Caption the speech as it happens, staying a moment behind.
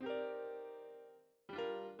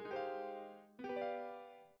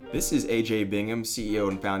This is AJ Bingham, CEO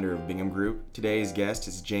and founder of Bingham Group. Today's guest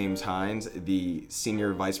is James Hines, the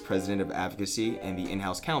Senior Vice-President of Advocacy and the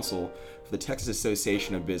In-House Counsel for the Texas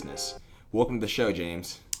Association of Business. Welcome to the show,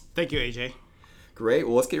 James. Thank you, AJ. Great.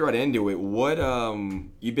 Well, let's get right into it.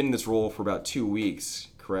 You've been in this role for about 2 weeks,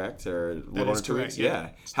 correct? Or a little under 2 weeks? Yeah.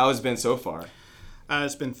 How has it been so far?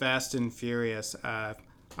 It's been fast and furious.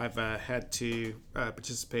 I've had to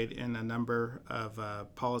participate in a number of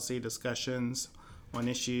policy discussions on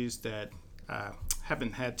issues that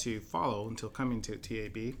haven't had to follow until coming to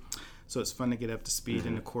TAB. So it's fun to get up to speed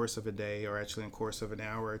in the course of a day, or actually in the course of an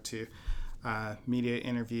hour or two. Media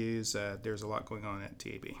interviews, there's a lot going on at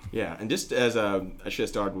TAB. Yeah, and just as I should have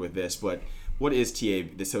started with this, but what is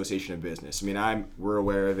TAB, the Association of Business? I mean, we're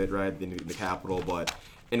aware of it, right, the Capitol, but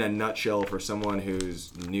in a nutshell, for someone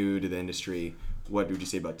who's new to the industry, what would you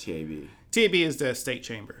say about TAB? TAB is the state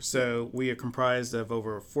chamber. So we are comprised of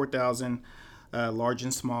over 4,000 large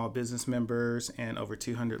and small business members and over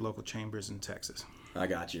 200 local chambers in Texas. I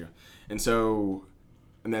got you. And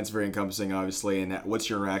that's very encompassing, obviously. And what's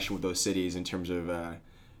your interaction with those cities in terms of I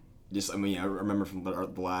remember from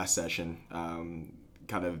the last session,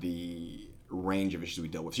 kind of the range of issues we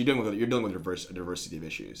dealt with. So you're dealing with a diversity of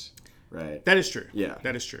issues, right? That is true. Yeah.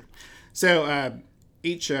 That is true. So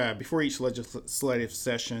before each legislative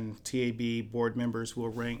session, TAB board members will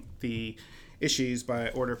rank the issues by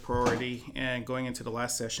order of priority, and going into the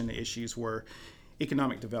last session, the issues were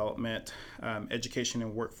economic development, education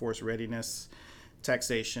and workforce readiness,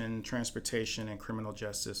 taxation, transportation, and criminal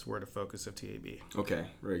justice were the focus of TAB. Okay,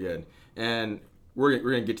 very good. And we're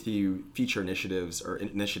going to get to the future initiatives for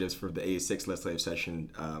the 86th legislative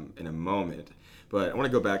session in a moment, but I want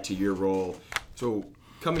to go back to your role. So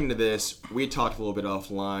coming to this, we talked a little bit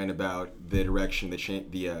offline about the direction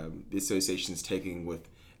the association is taking with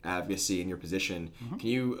advocacy in your position. Mm-hmm. Can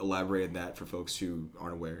you elaborate on that for folks who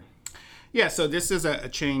aren't aware? Yeah, so this is a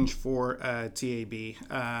change for TAB.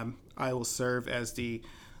 I will serve as the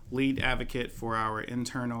lead advocate for our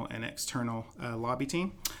internal and external lobby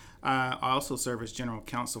team. I also serve as general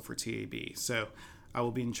counsel for TAB. So I will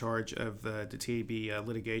be in charge of the TAB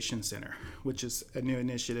Litigation Center, which is a new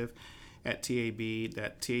initiative at TAB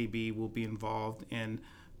that TAB will be involved in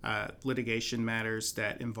litigation matters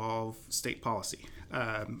that involve state policy.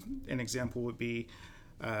 An example would be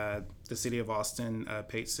the City of Austin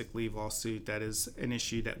paid sick leave lawsuit. That is an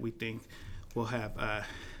issue that we think will have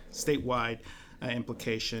statewide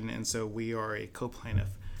implication, and so we are a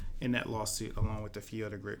co-plaintiff in that lawsuit along with a few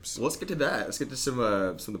other groups. Well, let's get to that. Let's get to some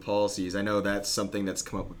of the policies. I know that's something that's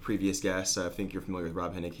come up with previous guests. I think you're familiar with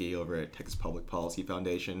Rob Henneke over at Texas Public Policy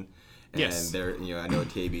Foundation. And yes. I know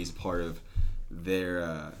TAB is part of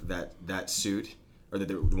their that suit, or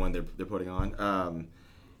the one they're putting on.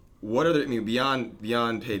 What are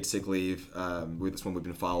beyond paid sick leave? With this one we've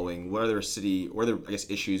been following. What other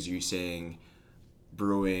issues are you seeing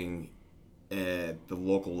brewing at the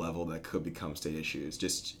local level that could become state issues?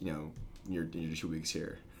 Just in your 2 weeks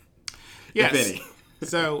here. Yes. If any.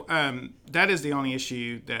 So that is the only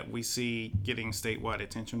issue that we see getting statewide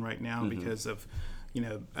attention right now, mm-hmm. because of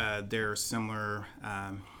there are similar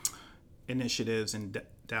initiatives in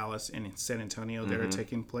Dallas and in San Antonio that mm-hmm. are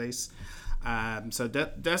taking place. So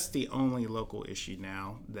that's the only local issue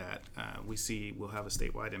now that we see will have a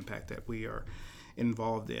statewide impact that we are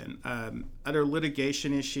involved in. Other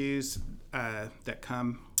litigation issues that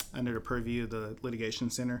come under the purview of the Litigation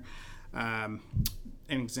Center. An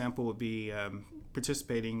example would be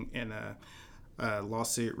participating in a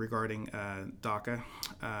lawsuit regarding DACA.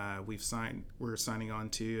 We're signing on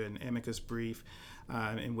to an amicus brief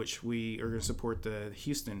in which we are going to support the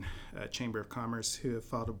Houston Chamber of Commerce, who have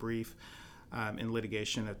filed a brief in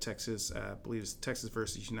litigation of Texas, I believe it's Texas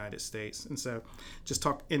versus United States. And so just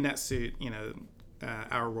talk in that suit,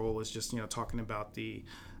 our role is just, talking about the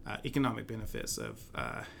economic benefits of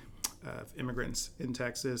immigrants in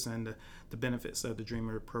Texas and the benefits of the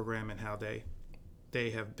Dreamer program and how they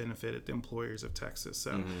have benefited the employers of Texas.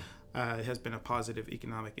 So mm-hmm. It has been a positive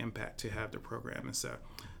economic impact to have the program. And so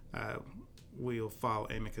we'll file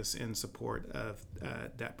amicus in support of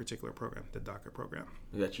that particular program, the DACA program.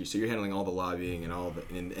 I got you. So you're handling all the lobbying and all the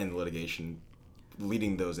litigation,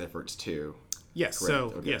 leading those efforts too. Yes. Correct?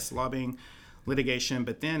 So okay. Yes, lobbying, litigation,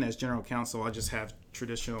 but then as general counsel, I just have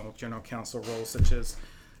traditional general counsel roles such as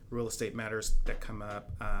real estate matters that come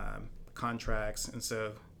up, contracts, and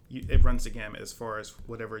so it runs the gamut as far as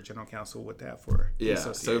whatever general counsel would have for the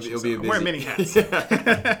association. So it'll be I'm wearing many hats.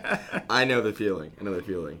 I know the feeling.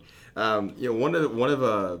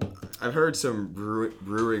 I've heard some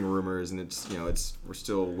brewing rumors, and we're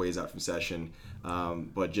still ways out from session,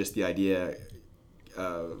 but just the idea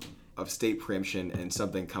of state preemption and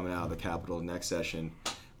something coming out of the Capitol next session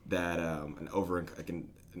that an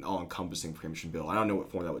all-encompassing preemption bill. I don't know what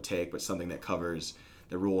form that would take, but something that covers,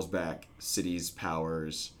 that rolls back cities'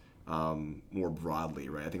 powers more broadly,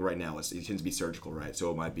 right? I think right now it tends to be surgical, right? So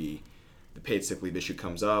it might be the paid sick leave issue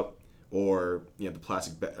comes up, or the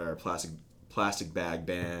plastic bag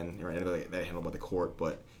ban, right? I know that handled by the court,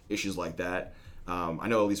 but issues like that. I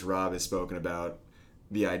know at least Rob has spoken about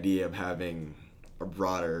the idea of having a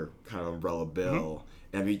broader kind of umbrella bill,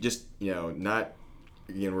 and we just not.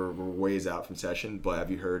 Again, we're ways out from session, but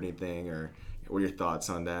have you heard anything, or what are your thoughts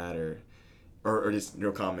on that, or just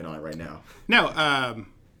no comment on it right now? No,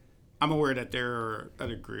 I'm aware that there are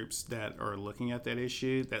other groups that are looking at that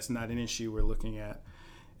issue. That's not an issue we're looking at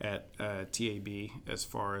TAB as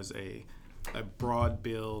far as a broad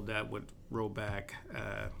bill that would roll back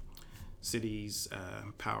cities'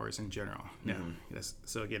 powers in general. No,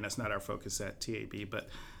 so again, that's not our focus at TAB, but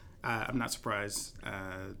I'm not surprised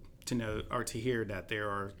to know or to hear that there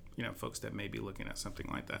are folks that may be looking at something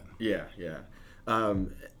like that. Yeah.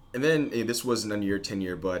 And then this wasn't under your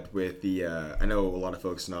tenure, but with the I know a lot of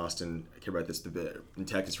folks in Austin care about this in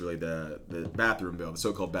Texas, really the bathroom bill, the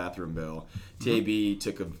so-called bathroom bill. TAB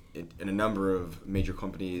took in a number of major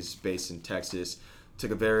companies based in Texas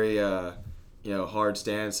took a very hard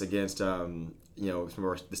stance against some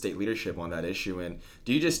of the state leadership on that issue. And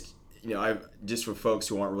do you just just for folks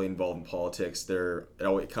who aren't really involved in politics, it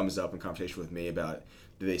always comes up in conversation with me about,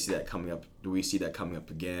 do they see that coming up? Do we see that coming up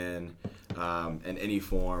again? In any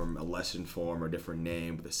form, a lessened form or a different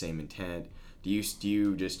name with the same intent? Do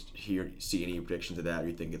you just see any predictions of that, or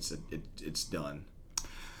you think it's done?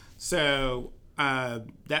 So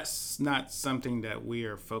that's not something that we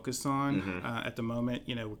are focused on at the moment.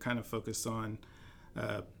 We're kind of focused on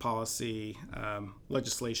policy,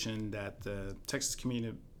 legislation that the Texas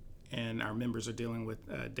community and our members are dealing with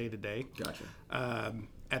day to day. Gotcha.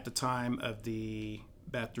 At the time of the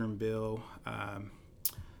bathroom bill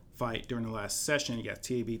fight during the last session,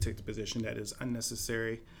 TAB took the position that is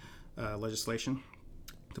unnecessary legislation.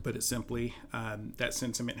 To put it simply, that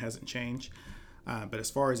sentiment hasn't changed. But as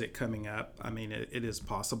far as it coming up, it is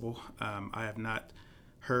possible. I have not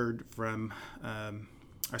heard from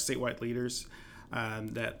our statewide leaders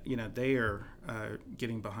that they are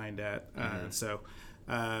getting behind that. So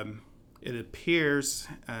it appears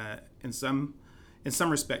in some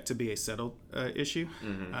respect to be a settled issue.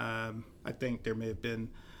 I think there may have been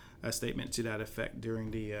a statement to that effect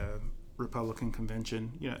during the Republican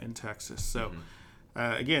convention in Texas. So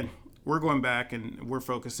again, we're going back and we're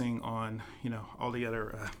focusing on all the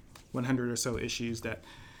other 100 or so issues that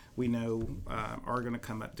we know are going to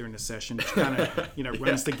come up during the session. It kind of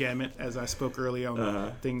runs the gamut, as I spoke earlier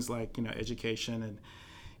on things like education and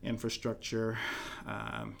infrastructure,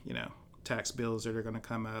 tax bills that are going to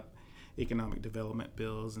come up, economic development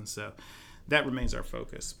bills, and so that remains our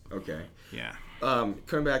focus. Okay. Yeah.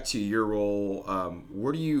 Coming back to your role,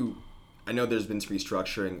 where do you? I know there's been some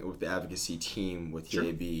restructuring with the advocacy team with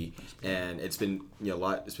TAB, and it's been a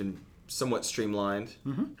lot. It's been somewhat streamlined,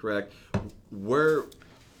 correct? What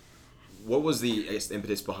was the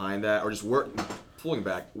impetus behind that, or just pulling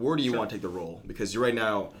back? Where do you want to take the role? Because right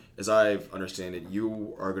now, as I understand it,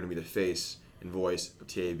 you are going to be the face and voice of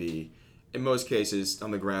TAB. In most cases,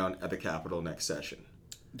 on the ground at the Capitol next session.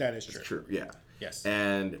 That is true. It's true, yeah. Yes.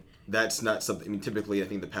 And that's not something. Typically, I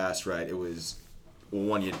think in the past, right? It was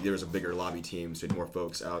there was a bigger lobby team, so you had more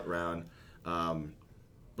folks out around.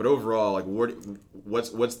 But overall,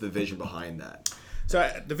 what's the vision behind that? So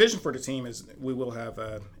the vision for the team is we will have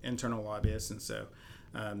internal lobbyists, and so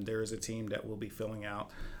there is a team that will be filling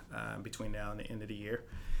out between now and the end of the year,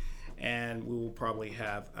 and we will probably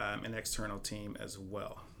have an external team as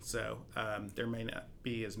well. So there may not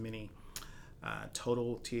be as many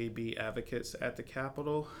total TAB advocates at the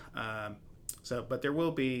Capitol, but there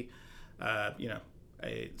will be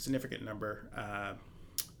a significant number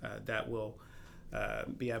that will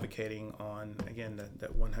be advocating on, again,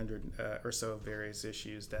 that 100 or so various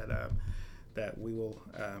issues that we will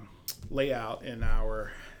lay out in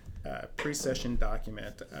our pre-session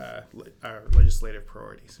document, our legislative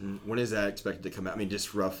priorities. When is that expected to come out?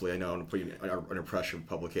 Just roughly, I know I'm going to put you under pressure of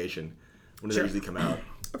publication. When does that usually come out?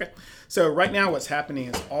 Okay. So right now what's happening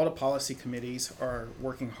is all the policy committees are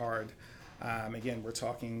working hard. Again, we're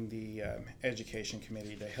talking the Education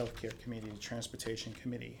Committee, the Healthcare Committee, the Transportation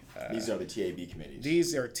Committee. These are the TAB committees.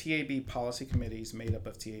 These are TAB policy committees made up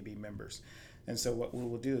of TAB members. And so what we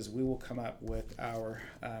will do is we will come up with our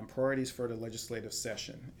priorities for the legislative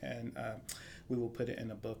session. And we will put it in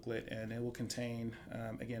a booklet, and it will contain,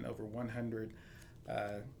 again, over 100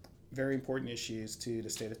 very important issues to the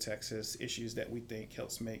state of Texas, issues that we think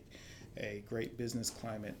helps make a great business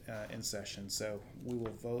climate in session. So we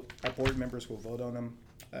will vote, our board members will vote on them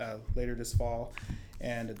later this fall,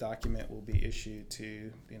 and a document will be issued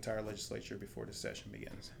to the entire legislature before the session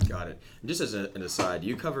begins. Got it. And just as an aside, do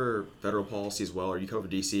you cover federal policy as well, or you cover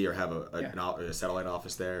DC, or have a satellite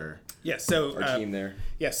office there? Yes. So our team there.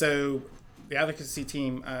 Yeah. So the advocacy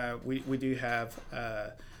team, we do have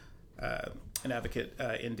an advocate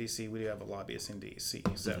in DC. We do have a lobbyist in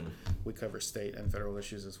DC. So we cover state and federal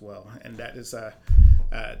issues as well. And that is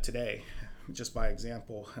today, just by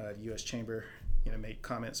example, the U.S. Chamber, made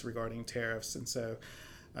comments regarding tariffs, and so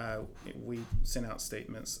we sent out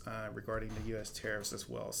statements regarding the U.S. tariffs as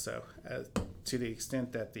well. So to the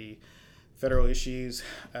extent that the federal issues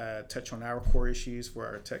touch on our core issues for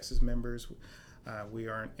our Texas members, we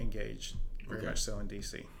aren't engaged very much so in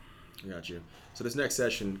D.C. Got you. So this next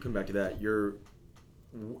session, come back to that. You've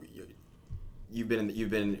been,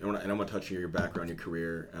 and I'm going to touch on your background, your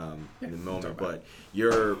career in a moment. But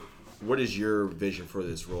what is your vision for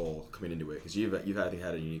this role coming into it? Because you've I think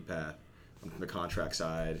had a unique path from the contract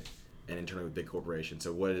side and internally with big corporations.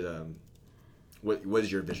 So what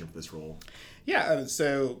is your vision for this role? Yeah.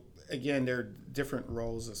 So again, there are different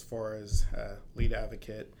roles as far as lead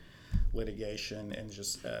advocate, litigation, and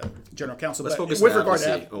just general counsel. Let's focus with on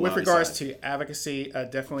regards to advocacy,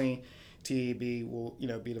 definitely TAB will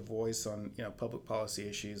be the voice on public policy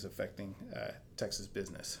issues affecting Texas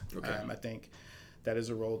business. Okay. I think that is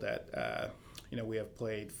a role that we have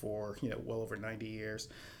played for well over 90 years,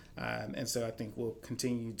 and so I think we'll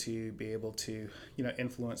continue to be able to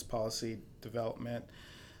influence policy development,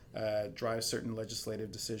 drive certain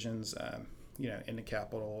legislative decisions in the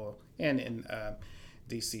Capitol and in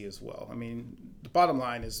DC as well. I mean, the bottom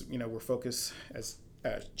line is, we're focused, as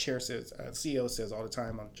Chair says, CEO says all the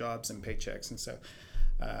time, on jobs and paychecks. And so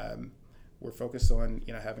we're focused on,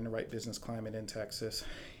 having the right business climate in Texas,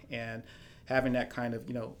 and having that kind of,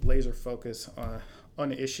 laser focus on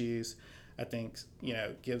the issues, I think,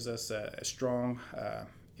 gives us a strong,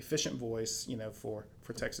 efficient voice, for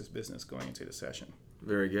Texas business going into the session.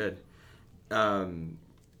 Very good. Coming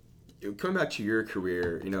back to your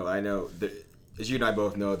career, I know that, as you and I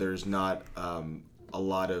both know, there's not a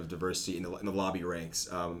lot of diversity in the lobby ranks.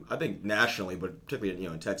 I think nationally, but particularly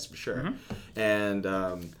in Texas for sure. Mm-hmm.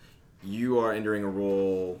 And you are entering a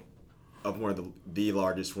role of one of the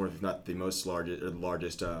largest, one if not the most largest, or the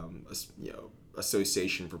largest,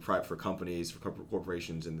 association for companies, for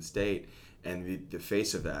corporations in the state, and the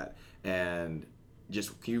face of that. And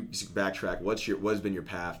can you backtrack? What's been your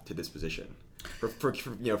path to this position for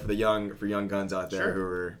the young guns out there? Sure. Who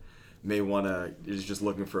are is just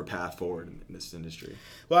looking for a path forward in this industry?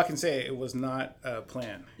 Well, I can say it was not a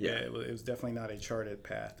plan. Yeah, it was definitely not a charted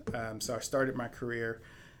path. So I started my career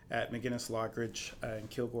at McGinnis Lockridge in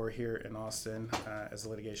Kilgore here in Austin as a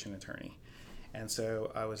litigation attorney. And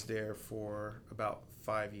so I was there for about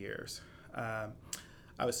 5 years.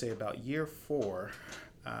 I would say about year 4,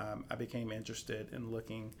 I became interested in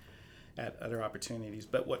looking at other opportunities.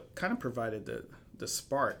 But what kind of provided the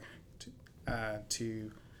spark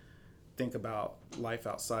to think about life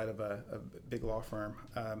outside of a big law firm,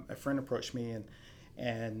 a friend approached me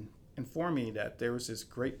and informed me that there was this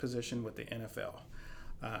great position with the NFL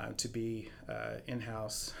to be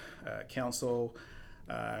in-house counsel,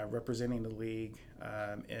 representing the league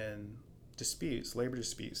in labor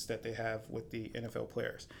disputes that they have with the NFL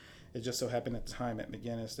players. It just so happened at the time at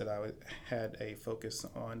McGinnis that I had a focus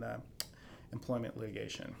on employment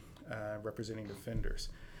litigation, representing defenders.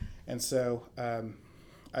 And so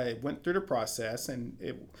I went through the process, and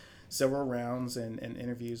several rounds and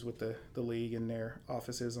interviews with the league in their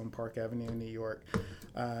offices on Park Avenue in New York.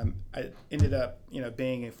 I ended up,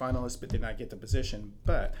 being a finalist, but did not get the position.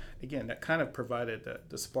 But again, that kind of provided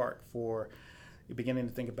the spark for beginning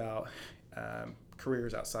to think about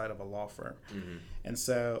careers outside of a law firm. Mm-hmm. And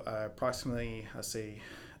so approximately, I'll say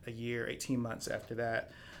a year, 18 months after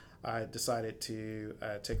that, I decided to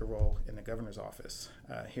take a role in the governor's office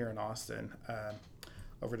here in Austin.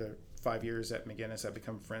 Over the 5 years at McGinnis, I've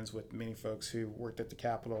become friends with many folks who worked at the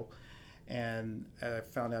Capitol, and I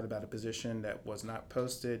found out about a position that was not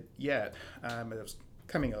posted yet. It was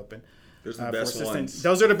coming open. Those are the best ones.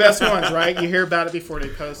 Those are the best ones, right? You hear about it before they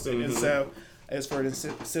post it. Mm-hmm. And so it's for an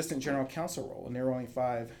assistant general counsel role, and there were only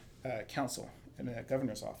 5 counsel in the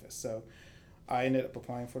governor's office. So I ended up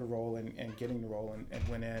applying for the role and getting the role, and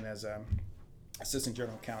went in as assistant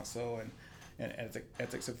general counsel and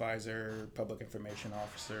ethics advisor, public information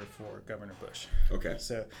officer for Governor Bush. Okay.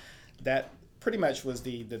 So that pretty much was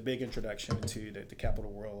the big introduction to the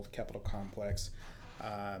Capitol world, Capitol complex.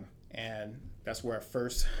 And that's where I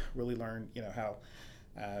first really learned, how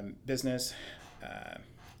business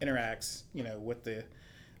interacts, with the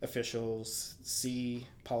officials, see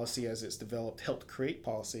policy as it's developed, helped create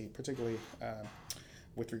policy, particularly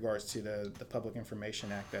with regards to the Public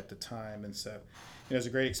Information Act at the time. And so it was a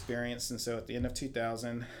great experience. And so at the end of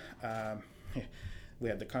 2000, we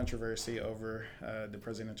had the controversy over the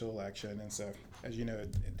presidential election. And so, as you know,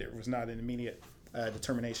 there was not an immediate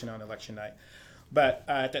determination on election night. But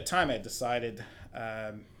at that time, I had decided,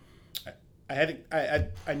 I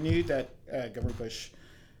knew that Governor Bush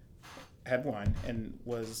had won and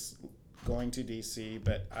was going to D.C.,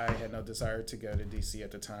 but I had no desire to go to D.C.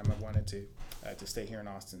 at the time. I wanted to stay here in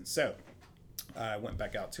Austin. So I went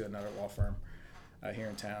back out to another law firm here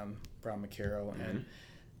in town, Brown McCarroll, and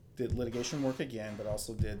did litigation work again, but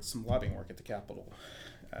also did some lobbying work at the Capitol,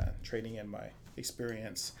 trading in my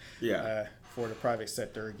experience for the private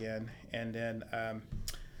sector again. And then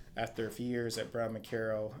after a few years at Brown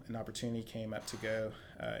McCarroll, an opportunity came up to go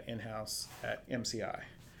in-house at MCI.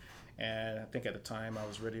 And I think at the time I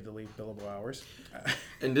was ready to leave billable hours.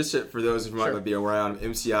 And just for those who might not be around,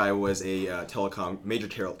 MCI was a major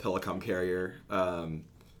telecom carrier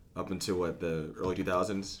up until the early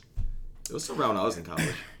 2000s. It was still around when I was in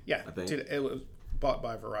college. Yeah, I think it was bought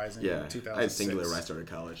by Verizon in 2006. I had Singular when I started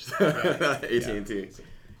college. AT&T.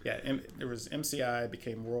 Yeah, and there was MCI,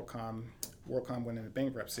 became WorldCom. WorldCom went into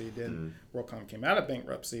bankruptcy. Then WorldCom came out of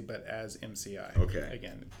bankruptcy, but as MCI. Okay.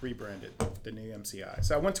 Again, rebranded the new MCI.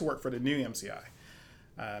 So I went to work for the new MCI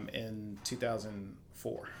in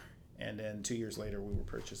 2004. And then 2 years later, we were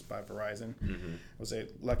purchased by Verizon. I was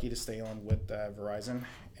lucky to stay on with Verizon.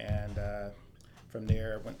 And from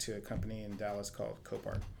there, I went to a company in Dallas called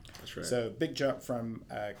Copart. That's right. So big jump from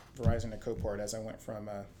Verizon to Copart as I went from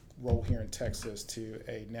a role here in Texas to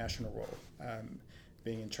a national role,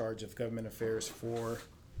 being in charge of government affairs for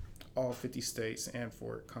all 50 states and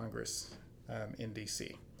for Congress in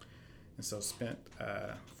D.C. And so spent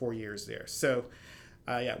 4 years there. So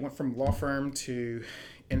went from law firm to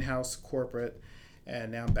in-house corporate,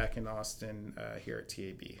 and now I'm back in Austin here at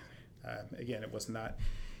TAB. Again, it was not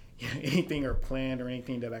anything or planned or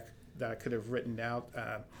anything that I could have written out.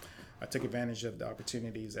 I took advantage of the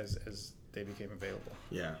opportunities as they became available.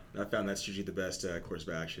 Yeah, I found that's usually the best course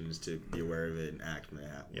of action, is to be aware of it and act when it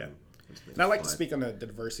happens. Yeah, and I'd like to speak on the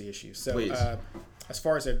diversity issue. So as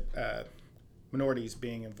far as minorities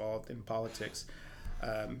being involved in politics,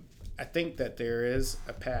 I think that there is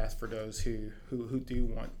a path for those who do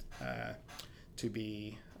want to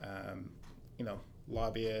be,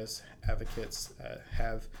 lobbyists, advocates,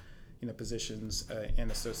 have positions in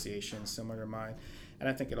associations similar to mine. And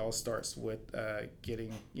I think it all starts with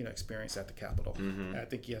getting experience at the Capitol. I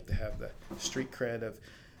think you have to have the street cred of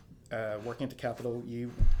working at the Capitol.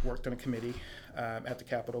 You worked on a committee at the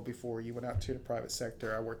Capitol before you went out to the private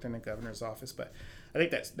sector. I worked in the governor's office, but I think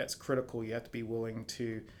that's critical. You have to be willing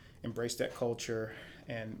to embrace that culture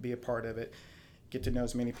and be a part of it. Get to know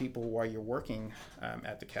as many people while you're working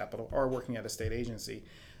at the Capitol or working at a state agency,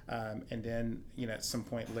 and then at some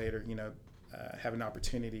point later, have an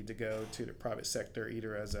opportunity to go to the private sector,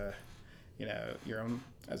 either as a your own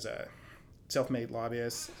as a self-made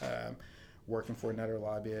lobbyist, working for another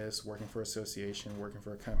lobbyist, working for an association, working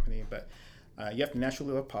for a company. But you have to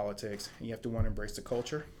naturally love politics, and you have to want to embrace the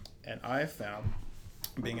culture. And I have found,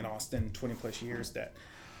 being in Austin 20 plus years, that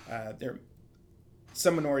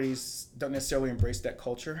some minorities don't necessarily embrace that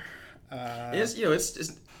culture.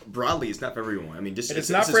 It's broadly, it's not for everyone. I mean, it's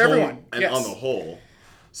not for everyone. And on the whole.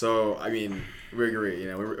 So I mean, we agree.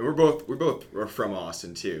 We're both from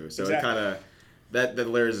Austin too. So exactly. It kind of that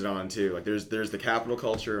layers it on too. Like there's the Capitol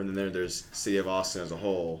culture, and then there's City of Austin as a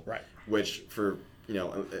whole. Right. Which for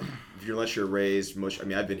unless you're raised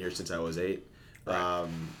I've been here since I was 8. Right.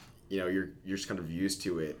 You're just kind of used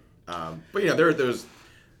to it. But there are those.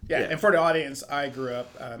 Yeah, and for the audience, I grew up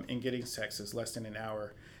in Giddings, Texas, less than an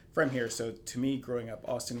hour from here. So to me, growing up,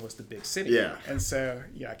 Austin was the big city. Yeah. And so,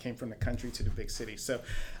 I came from the country to the big city. So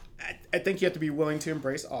I think you have to be willing to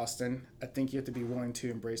embrace Austin. I think you have to be willing to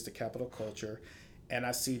embrace the Capitol culture. And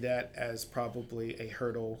I see that as probably a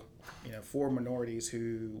hurdle, for minorities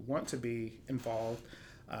who want to be involved,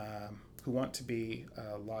 who want to be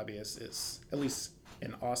lobbyists, is, at least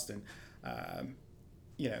in Austin,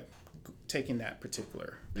 taking that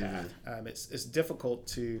particular path. It's difficult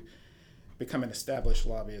to become an established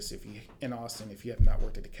lobbyist in Austin if you have not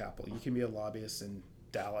worked at the Capitol. You can be a lobbyist in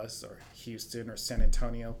Dallas or Houston or San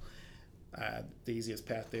Antonio. The easiest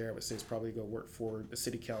path there, I would say, is probably go work for the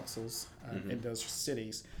city councils in those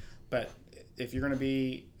cities. But if you're going to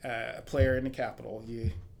be a player in the Capitol,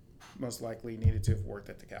 you most likely needed to have worked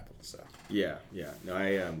at the Capitol. So yeah. No,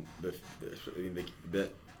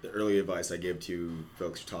 the early advice I give to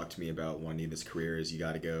folks who talk to me about wanting this career is you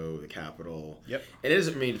got to go to the Capitol. Yep. And it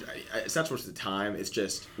isn't. I mean, it's not so much the time. It's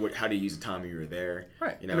just how do you use the time you were there.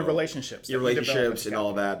 Right. And the relationships. Your relationships and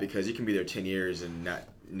all that, because you can be there 10 years and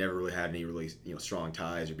never really had any really strong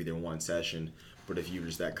ties or be there one session. But if you were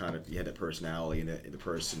just you had that personality and the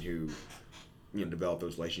person who developed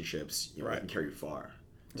those relationships, it can carry you far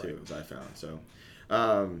too, as I found. So,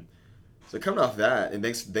 so coming off that, and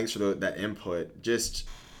thanks for that input. Just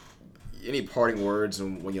any parting words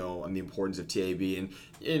on on the importance of TAB,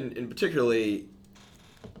 and particularly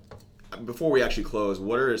before we actually close,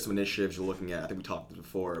 what are some initiatives you're looking at? I think we talked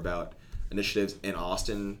before about initiatives in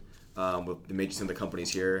Austin with the major some of the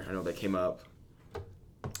companies here. I know that came up.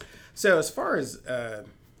 So as far as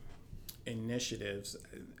initiatives,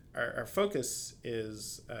 our focus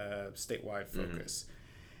is statewide focus,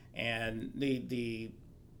 and the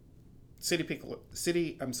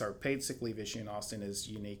paid sick leave issue in Austin is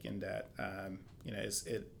unique in that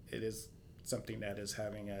it is something that is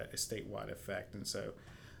having a statewide effect, and so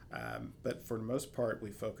but for the most part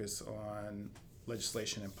we focus on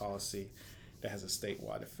legislation and policy that has a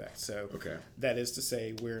statewide effect. So that is to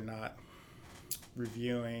say, we're not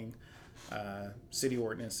reviewing city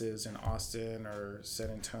ordinances in Austin or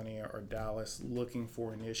San Antonio or Dallas looking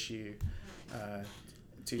for an issue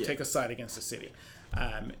to take a side against the city.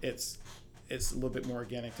 It's a little bit more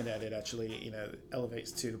organic than that. It actually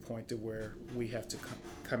elevates to the point to where we have to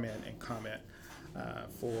come in and comment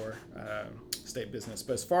for state business.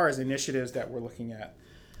 But as far as initiatives that we're looking at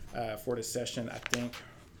for this session, I think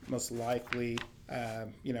most likely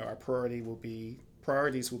our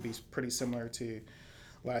priorities will be pretty similar to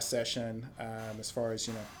last session, as far as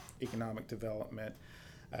economic development,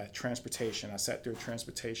 transportation. I sat through a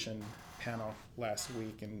transportation panel last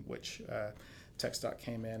week in which TxDOT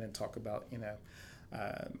came in and talked about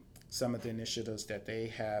some of the initiatives that they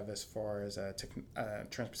have as far as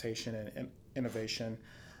transportation and innovation.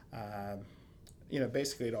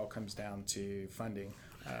 Basically it all comes down to funding.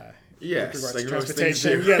 Yes, like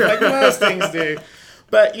transportation. Like most things do.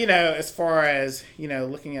 But as far as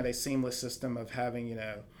looking at a seamless system of having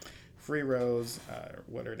free roads,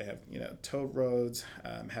 whether they have towed roads,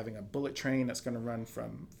 having a bullet train that's going to run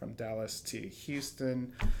from Dallas to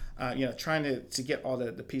Houston, trying to get all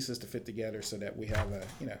the pieces to fit together so that we have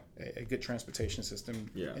a good transportation system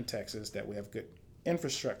in Texas, that we have good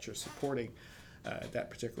infrastructure supporting that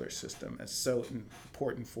particular system. It's so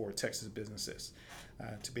important for Texas businesses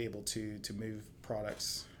to be able to move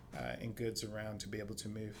products and goods around, to be able to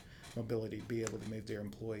move mobility, be able to move their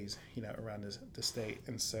employees, around the state.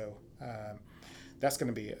 And so that's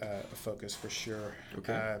going to be a focus for sure.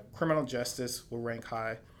 Criminal justice will rank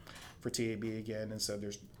high for TAB again. And so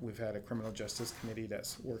we've had a criminal justice committee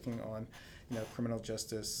that's working on, criminal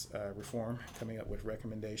justice reform, coming up with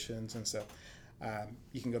recommendations. And so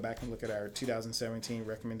you can go back and look at our 2017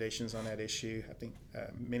 recommendations on that issue. I think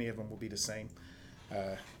many of them will be the same,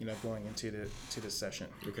 going into the session.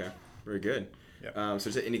 Okay, very good. Yep. So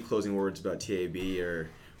is there any closing words about TAB or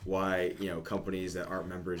why companies that aren't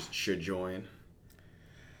members should join?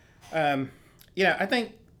 I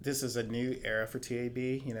think this is a new era for TAB.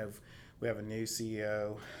 We have a new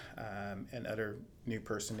CEO and other new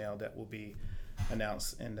personnel that will be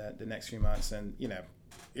announced in the next few months, and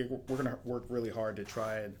we're going to work really hard to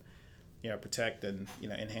try and protect and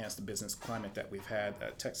enhance the business climate that we've had.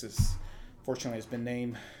 Texas, fortunately, has been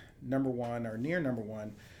named number one or near number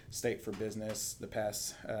one state for business the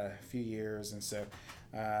past few years, and so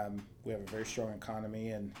we have a very strong economy,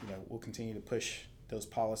 and we'll continue to push those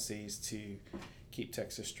policies to keep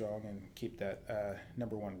Texas strong and keep that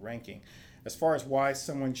number one ranking. As far as why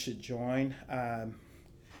someone should join,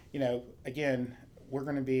 again, we're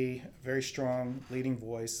going to be a very strong leading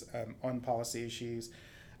voice on policy issues.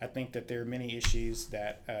 I think that there are many issues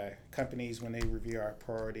that companies, when they review our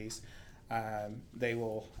priorities, they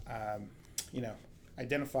will,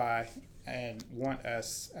 identify and want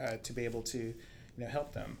us to be able to,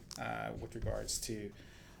 help them with regards to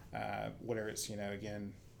whether it's,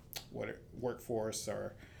 workforce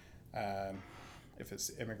or if it's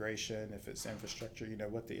immigration, if it's infrastructure,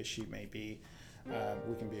 what the issue may be.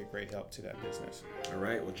 We can be a great help to that business. All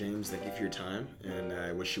right. Well, James, thank you for your time, and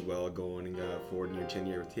I wish you well going forward in your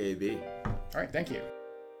tenure with TAB. All right. Thank you.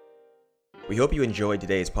 We hope you enjoyed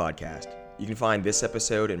today's podcast. You can find this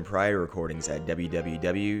episode and prior recordings at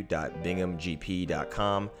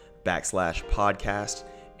www.binghamgp.com/podcast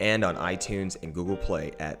and on iTunes and Google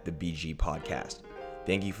Play at the BG Podcast.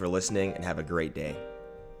 Thank you for listening and have a great day.